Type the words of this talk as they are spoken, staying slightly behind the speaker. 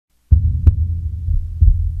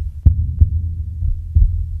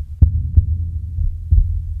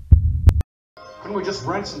we just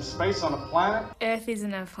rent some space on a planet? Earth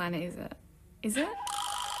isn't a planet, is it? Is it?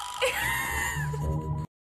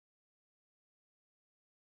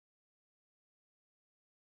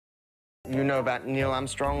 You know about Neil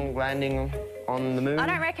Armstrong landing on the moon? I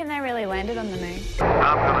don't reckon they really landed on the moon.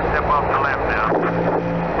 I'm going to step off the left now.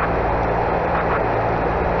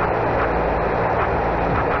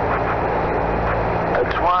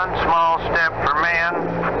 It's one small step for man,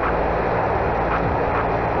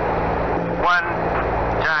 one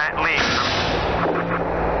giant leap.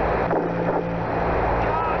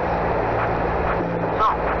 So,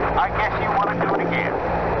 I guess you want to do it again.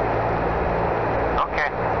 Okay.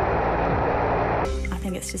 I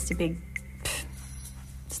think it's just a big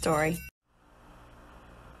story.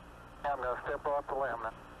 I'm going to step off the limb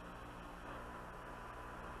now.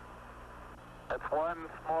 That's one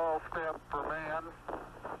small step for man,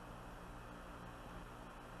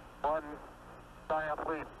 one giant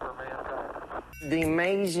leap for mankind. The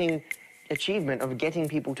amazing achievement of getting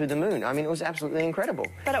people to the moon. I mean, it was absolutely incredible.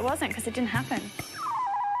 But it wasn't, because it didn't happen.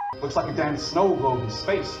 Looks like a damn snow globe in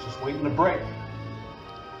space, just waiting to break.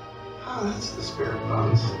 Oh, that's the spirit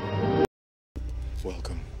bones.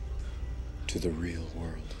 Welcome to the real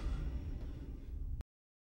world.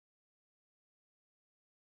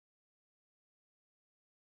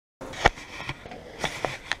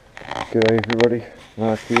 G'day everybody,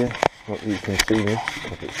 Mark here. Not that you can see me,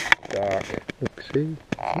 because it's dark. Look, see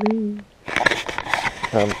me.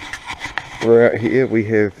 We're out here, we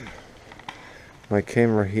have my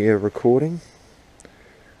camera here recording.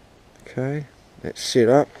 Okay, that's set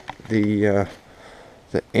up. The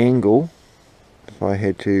angle, if I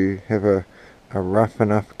had to have a rough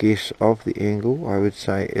enough guess of the angle, I would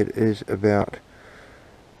say it is about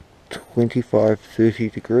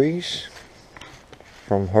 25-30 degrees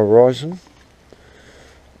from horizon,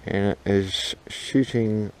 and it is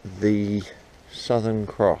shooting the Southern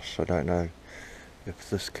Cross. I don't know if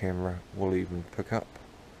this camera will even pick up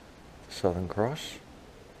the Southern Cross.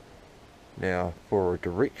 Now, for a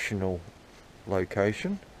directional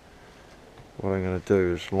location, what I'm going to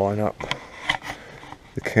do is line up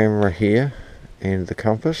the camera here and the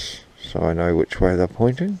compass so I know which way they're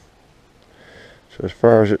pointing. So as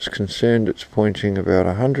far as it's concerned, it's pointing about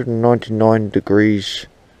 199 degrees,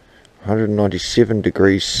 197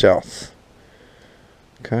 degrees south.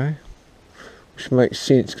 Okay, which makes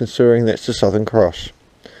sense considering that's the Southern Cross.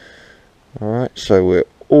 Alright, so we're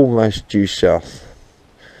almost due south.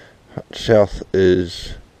 South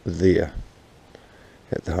is there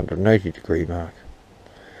at the 180 degree mark.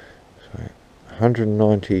 So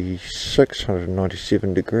 196,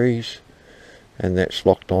 197 degrees, and that's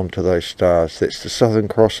locked onto those stars. That's the Southern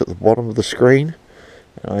Cross at the bottom of the screen.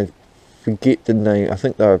 And I forget the name, I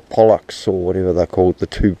think they're Pollux or whatever they're called, the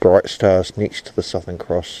two bright stars next to the Southern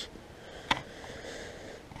Cross.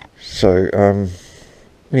 So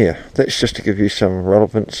yeah, that's just to give you some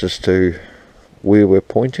relevance as to where we're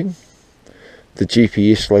pointing. The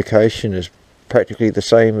GPS location is practically the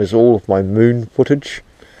same as all of my moon footage,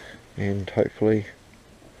 and hopefully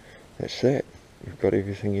that's that. You've got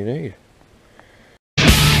everything you need.